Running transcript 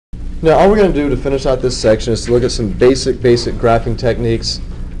Now, all we're going to do to finish out this section is to look at some basic graphing techniques.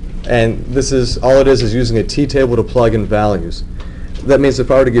 And this is, all it is using a t-table to plug in values. That means if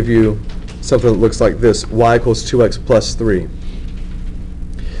I were to give you something that looks like this, y equals 2x plus 3.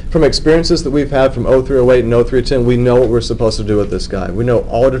 From experiences that we've had from 0308 and 0310, we know what we're supposed to do with this guy. We know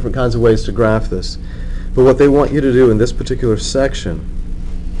all different kinds of ways to graph this. But what they want you to do in this particular section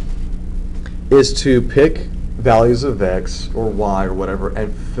is to pick values of x or y or whatever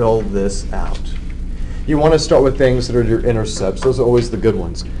and fill this out. You want to start with things that are your intercepts. Those are always the good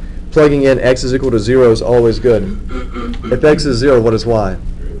ones. Plugging in x is equal to 0 is always good. If x is 0, what is y?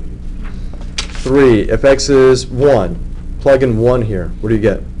 3. If x is 1, plug in 1 here. What do you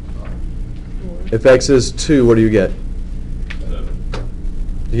get? 4. If x is 2, what do you get? 7.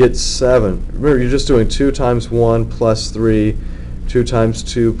 You get 7. Remember, you're just doing 2 times 1 plus 3, 2 times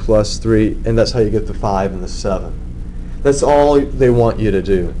 2 plus 3, and that's how you get the 5 and the 7. That's all they want you to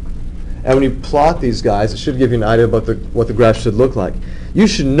do. And when you plot these guys, it should give you an idea about what the graph should look like. You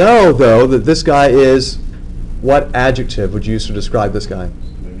should know, though, that this guy is, what adjective would you use to describe this guy?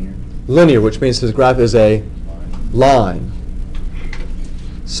 Linear. Linear, which means his graph is a line.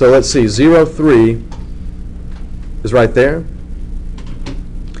 So let's see, 0, 3 is right there.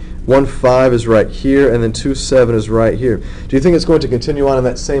 1, 5 is right here, and then 2, 7 is right here. Do you think it's going to continue on in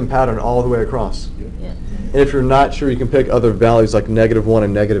that same pattern all the way across? Yeah. And if you're not sure, you can pick other values like -1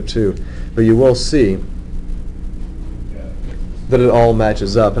 and -2. But you will see that it all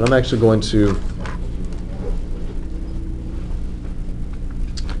matches up. And I'm actually going to,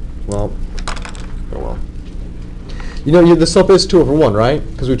 well, oh well. You know, the slope is 2/1, right?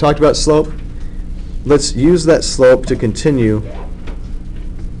 Because we talked about slope. Let's use that slope to continue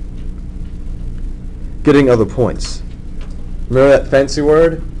getting other points. Remember that fancy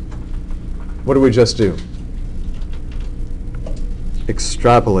word? What do we just do?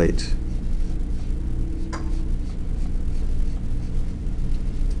 Extrapolate.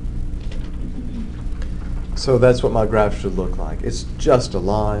 So that's what my graph should look like. It's just a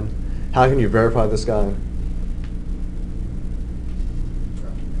line. How can you verify this guy?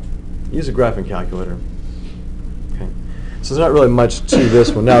 Use a graphing calculator. Okay. So there's not really much to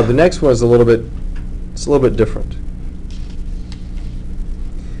this one. Now the next one is a little bit different.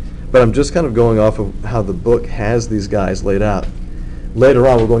 But I'm just kind of going off of how the book has these guys laid out. Later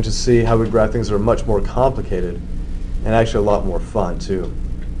on, we're going to see how we graph things that are much more complicated and actually a lot more fun, too.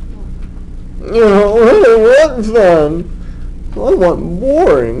 You know, I want fun. I want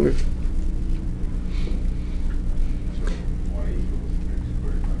boring.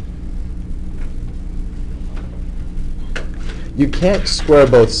 You can't square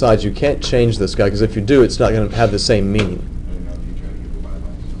both sides. You can't change this guy, because if you do, it's not going to have the same meaning.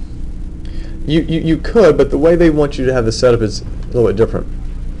 You could, but the way they want you to have the setup is a little bit different.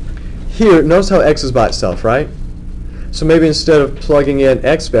 Here, notice how x is by itself, right? So maybe instead of plugging in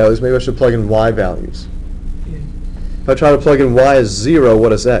x values, maybe I should plug in y values. Yeah. If I try to plug in y as 0,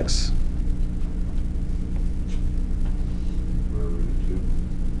 what is x?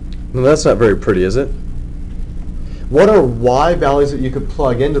 Well, that's not very pretty, is it? What are y values that you could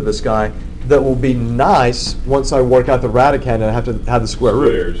plug into this guy that will be nice once I work out the radicand and I have to have the square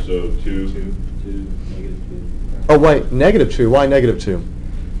root? So 2, -2. Oh, wait, -2. Why -2?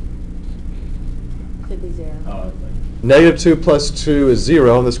 Could be 0. -2 plus 2 is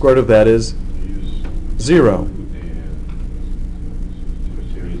 0, and the square root of that is 0.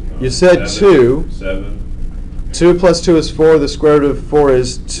 You said 2. 7. 2 plus 2 is 4. The square root of 4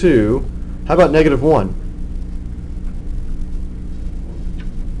 is 2. How about -1?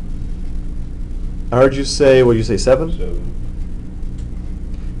 I heard you say, what did you say, 7? 7.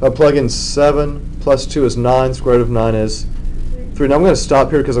 If I plug in 7 plus 2 is 9. Square root of 9 is 3. Now I'm going to stop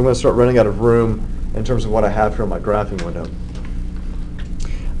here because I'm going to start running out of room in terms of what I have here on my graphing window.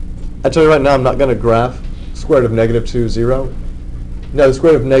 I tell you right now, I'm not going to graph square root of -2, 0. No, the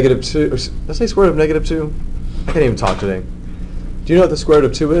square root of -2, did I say square root of -2? I can't even talk today. Do you know what the square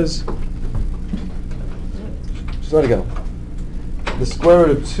root of 2 is? Just let it go. The square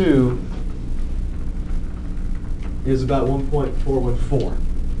root of 2 is about 1.414.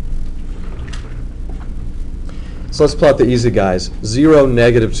 So let's plot the easy guys. 0,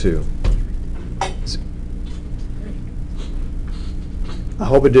 -2. I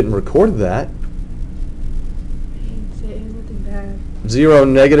hope it didn't record that. 0,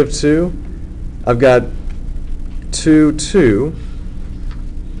 -2. I've got 2, 2.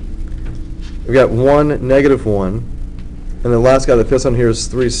 We've got 1, -1. And the last guy that fits on here is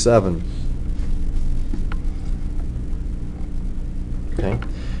 3, 7. Okay.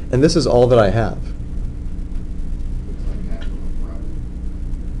 And this is all that I have.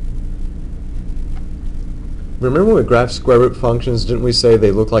 Remember when we graphed square root functions, didn't we say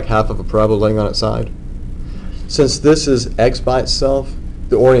they look like half of a parabola laying on its side? Since this is x by itself,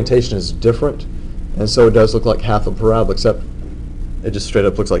 the orientation is different, and so it does look like half a parabola, except it just straight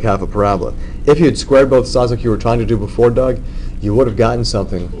up looks like half a parabola. If you had squared both sides like you were trying to do before, Doug, you would have gotten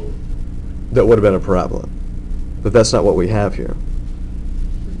something that would have been a parabola. But that's not what we have here.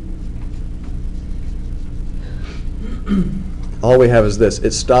 All we have is this.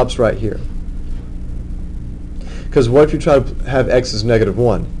 It stops right here. Because what if you try to have x as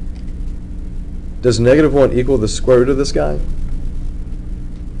 -1? Does -1 equal the square root of this guy?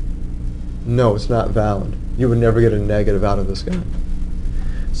 No, it's not valid. You would never get a negative out of this guy.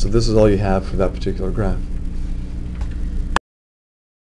 So this is all you have for that particular graph.